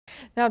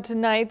Now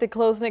tonight, the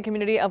close-knit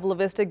community of La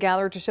Vista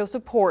gathered to show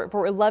support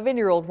for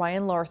 11-year-old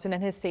Ryan Larsen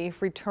and his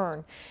safe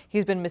return.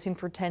 He's been missing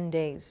for 10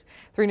 days.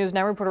 3 News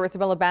Now reporter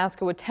Isabella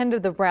Basco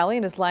attended the rally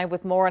and is live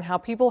with more on how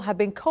people have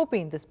been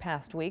coping this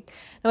past week.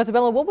 Now,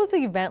 Isabella, what was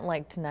the event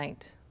like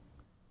tonight?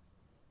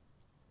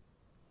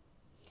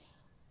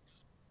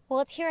 Well,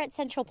 it's here at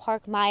Central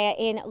Park, Maya,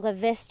 in La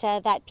Vista,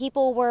 that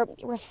people were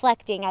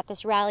reflecting at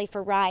this rally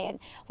for Ryan.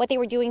 What they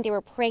were doing, they were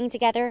praying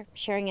together,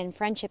 sharing in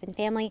friendship and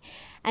family,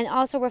 and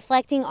also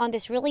reflecting on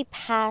this really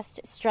past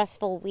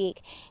stressful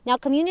week. Now,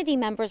 community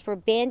members were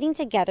banding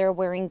together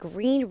wearing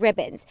green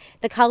ribbons,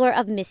 the color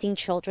of missing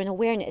children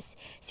awareness.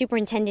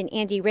 Superintendent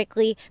Andy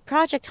Rickley,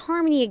 Project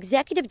Harmony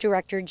Executive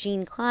Director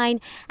Jean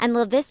Klein, and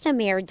La Vista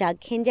Mayor Doug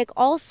Kindick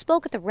all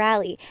spoke at the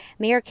rally.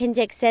 Mayor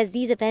Kindick says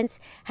these events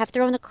have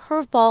thrown a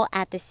curveball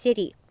at the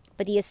city,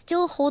 but he is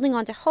still holding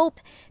on to hope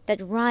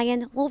that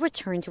Ryan will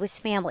return to his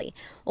family.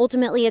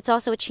 Ultimately, it's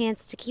also a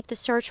chance to keep the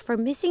search for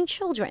missing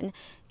children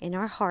in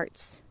our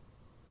hearts.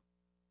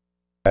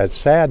 It's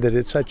sad that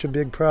it's such a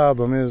big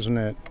problem, isn't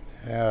it?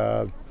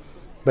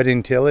 But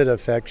until it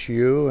affects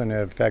you and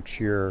it affects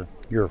your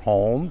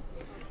home,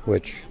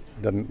 which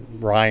the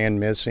Ryan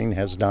missing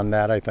has done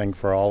that, I think,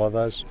 for all of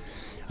us.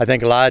 I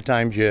think a lot of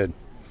times you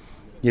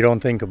don't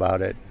think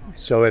about it.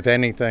 So if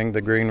anything,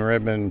 the green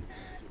ribbon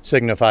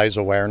signifies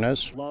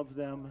awareness. Love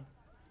them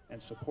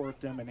and support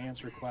them and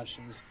answer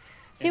questions.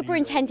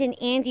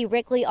 Superintendent Andy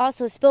Rickley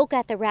also spoke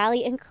at the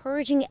rally,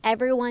 encouraging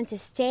everyone to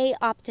stay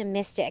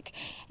optimistic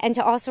and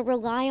to also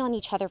rely on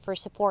each other for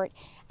support.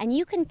 And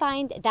you can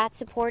find that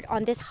support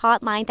on this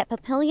hotline that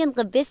Papillion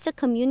La Vista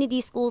Community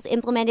Schools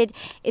implemented.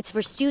 It's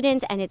for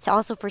students and it's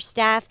also for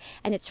staff,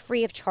 and it's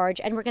free of charge.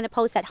 And we're going to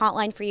post that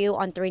hotline for you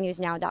on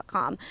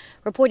 3newsnow.com.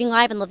 Reporting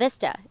live in La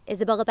Vista,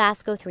 Isabella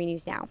Basco, 3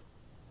 News Now.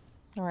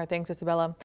 All right, thanks, Isabella.